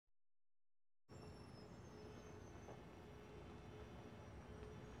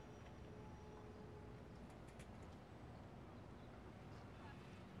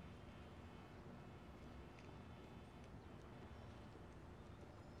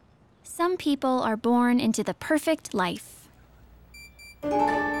Some people are born into the perfect life.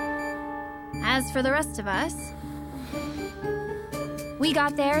 As for the rest of us, we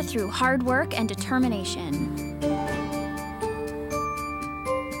got there through hard work and determination.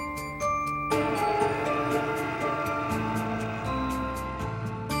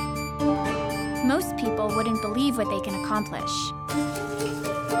 Most people wouldn't believe what they can accomplish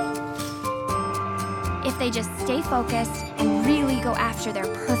if they just stay focused and really go after their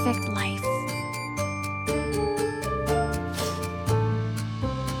perfect life.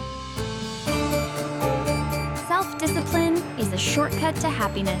 Self-discipline is a shortcut to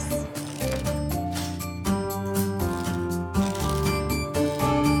happiness.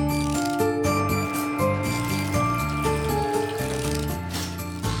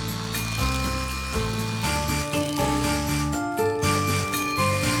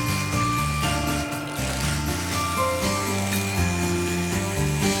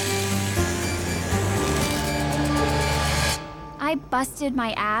 I busted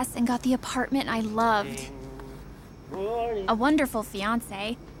my ass and got the apartment I loved. A wonderful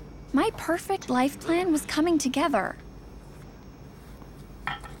fiancé. My perfect life plan was coming together.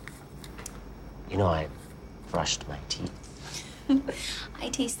 You know, I brushed my teeth. I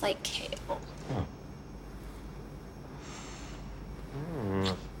taste like kale.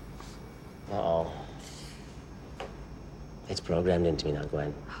 Uh-oh. It's programmed into me now,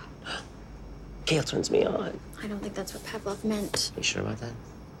 Gwen. Kale turns me on. I don't think that's what Pavlov meant. You sure about that?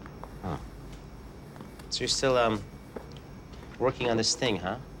 Oh. So you're still, working on this thing,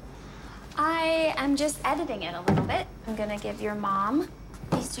 huh? I am just editing it a little bit. I'm gonna give your mom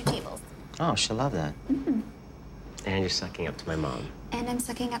these 2 tables. Oh, she'll love that. Mm-hmm. And you're sucking up to my mom. And I'm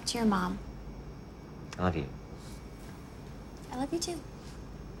sucking up to your mom. I love you. I love you too.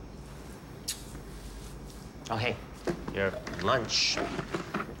 Oh, hey, your lunch.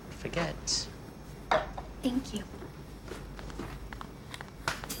 Forget. Thank you.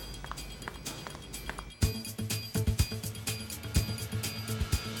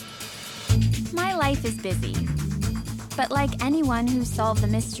 My life is busy. But like anyone who's solved the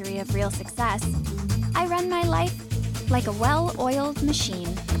mystery of real success, I run my life like a well-oiled machine.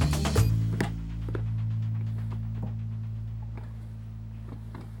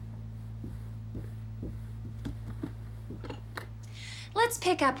 Let's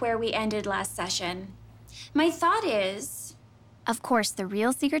pick up where we ended last session. My thought is, of course, the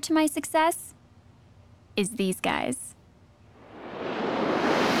real secret to my success is these guys.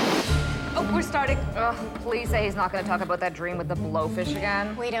 Oh, we're starting. Please say he's not going to talk about that dream with the blowfish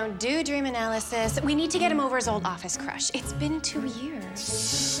again. We don't do dream analysis. We need to get him over his old office crush. It's been 2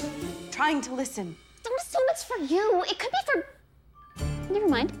 years. Trying to listen. Don't assume it's for you. It could be for... Never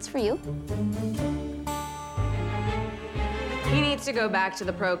mind, it's for you. He needs to go back to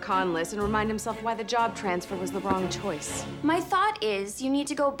the pro-con list and remind himself why the job transfer was the wrong choice. My thought is you need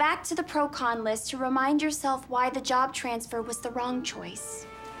to go back to the pro-con list to remind yourself why the job transfer was the wrong choice.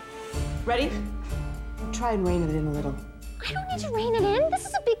 Ready? Try and rein it in a little. I don't need to rein it in. This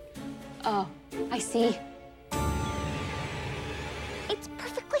is a big... Oh, I see. It's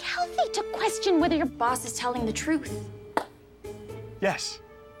perfectly healthy to question whether your Boss is telling the truth. Yes.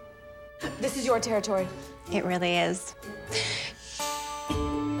 This is your territory. It really is.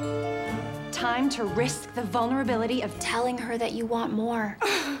 Time to risk the vulnerability of Telling her that you want more.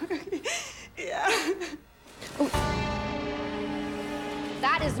 Yeah.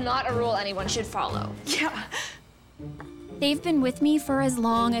 That is not a rule anyone should follow. Yeah. They've been with me for as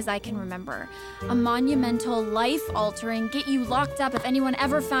long as I can remember. A monumental, life-altering, get you locked up if anyone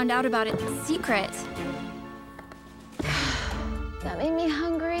ever found out about it secret. That made me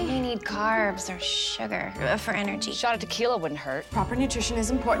hungry. we need carbs or sugar for energy. Shot of tequila wouldn't hurt. Proper nutrition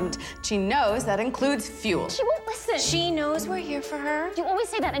is important. She knows that includes fuel. She won't listen. She knows we're here for her. You always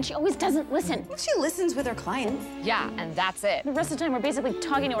say that, and she always doesn't listen. Well, she listens with her clients. Yeah, and that's it. The rest of the time, we're basically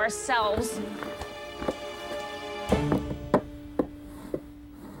talking to ourselves. I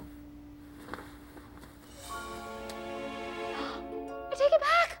take it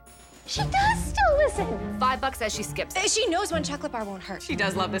back. She does still listen. $5 as she skips it. She knows one chocolate bar won't hurt. She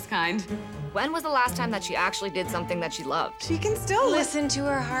does love this kind. When was the last time that she actually did something that she loved? She can still Listen to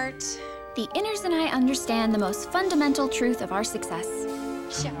her heart. The Inners and I understand the most fundamental truth of our success.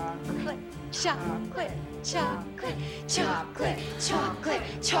 Chocolate, chocolate, chocolate, chocolate, chocolate,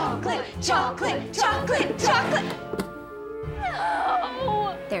 chocolate, chocolate, chocolate, chocolate.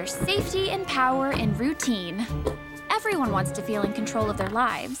 No. There's safety and power in routine. Everyone wants to feel in control of their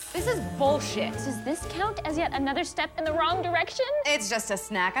lives. This is bullshit. Does this count as yet another step in the wrong direction? It's just a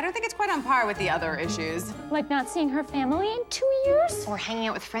snack. I don't think it's quite on par with the other issues. Like not seeing her family in 2 years? Or hanging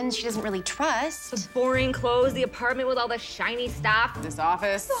out with friends she doesn't really trust. The boring clothes, the apartment with all the shiny stuff, This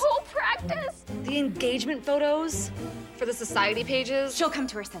office. the whole practice, the engagement photos for the society pages. She'll come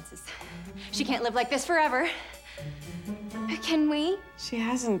to her senses. She can't live like this forever. Can we? She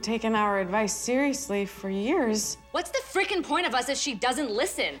hasn't taken our advice seriously for years. What's the frickin' point of us if she doesn't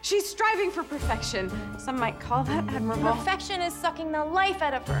listen? She's striving for perfection. Some might call that admirable. Perfection is sucking the life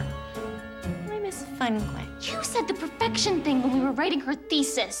out of her. I miss fun, Gwen. You said the perfection thing when we were writing her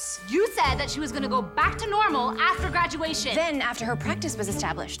thesis. You said that she was gonna go back to normal after graduation. Then, after her practice was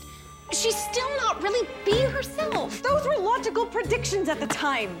established, she's still not really being herself. Those were logical predictions at the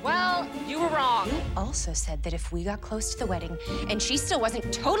time. Well, you were wrong. You also said that if we got close to the wedding and she still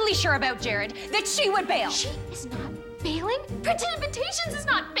wasn't totally sure about Jared, that she would bail. She is not bailing. Printed invitations is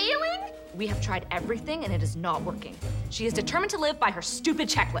not bailing. We have tried everything and it is not working. She is determined to live by her stupid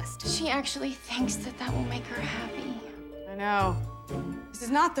checklist. She actually thinks that that will make her happy. I know. This is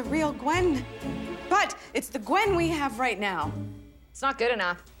not the real Gwen, but it's the Gwen we have right now. It's not good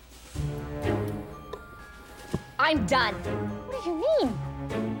enough. I'm done. What do you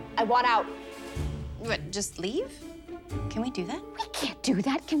mean? I want out. What, just leave? Can we do that? We can't do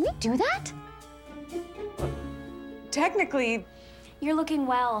that. Can we do that? Technically, You're looking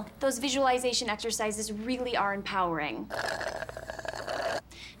well. Those visualization exercises really are empowering.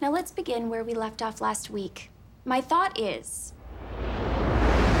 Now let's begin where we left off last week. My thought is...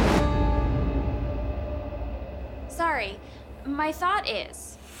 Sorry, my thought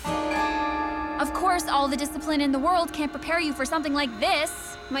is... Of course, all the discipline in the world can't prepare you for something like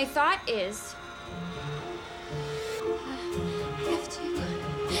this. My thought is... I have to...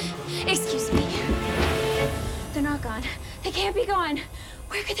 Excuse me. They're not gone. They can't be gone.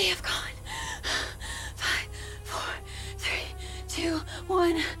 Where could they have gone? 5, 4, 3, 2,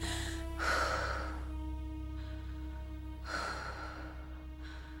 1.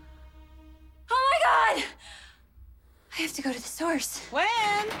 Oh my God! I have to go to the source. Gwen!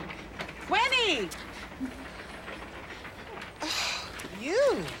 Gwenny!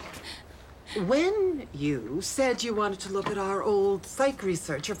 You. When you said you wanted to look at our old psych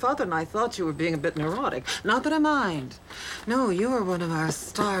research, your father and I thought you were being a bit neurotic. Not that I mind. No, you were one of our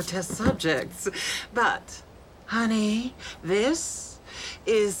star test subjects. But, honey, this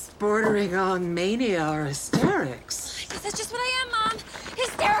is bordering on mania or hysterics. I guess that's just what I am, Mom.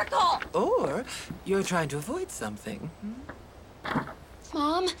 Hysterical! Or you're trying to avoid something.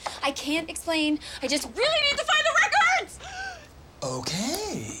 Mom, I can't explain. I just really need to find the records!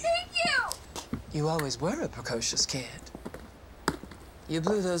 Okay. Thank you! You always were a precocious kid. You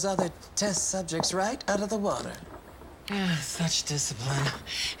blew those other test subjects right out of the water. Yeah, such discipline.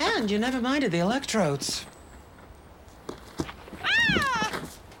 And you never minded the electrodes. Ah!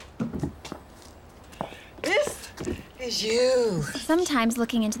 This is you. Sometimes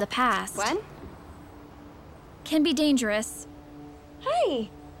looking into the past Gwen? can be dangerous. Hi.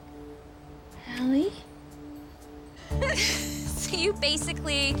 Ellie? So you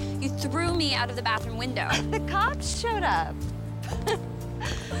threw me out of the bathroom window. The cops showed up.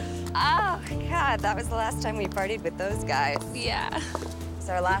 Oh, God, that was the last time we partied with those guys. Yeah. It was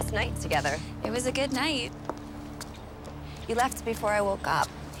our last night together. It was a good night. You left before I woke up.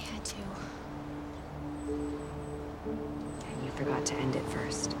 I had to. And you forgot to end it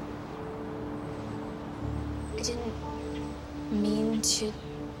first. I didn't mean to.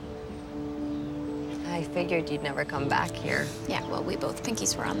 I figured you'd never come back here. Yeah, well, we both pinky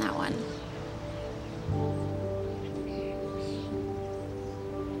swore on that one.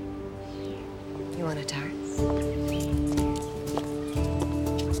 You want a tart?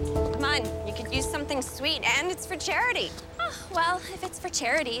 Come on, you could use something sweet, and it's for charity. Oh, well, if it's for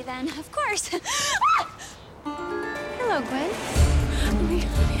charity, then of course. Hello, Gwen.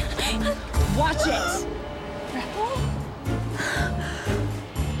 Watch it!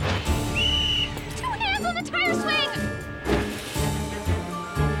 Two hands on the tire swing!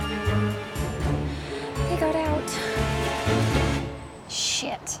 They got out.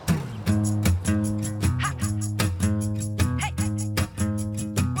 Shit.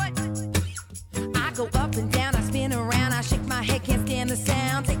 I go up and down, I spin around, I shake my head, can't stand the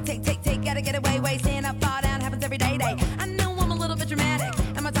sound. Take, take, take, take, gotta get away, way, stand up, fall down, happens every day, day. I know I'm a little bit dramatic,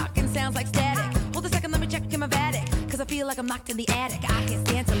 and my talking sounds like static. Hold a second, let me check in my Vatic, cause I feel like I'm locked in the attic. I can't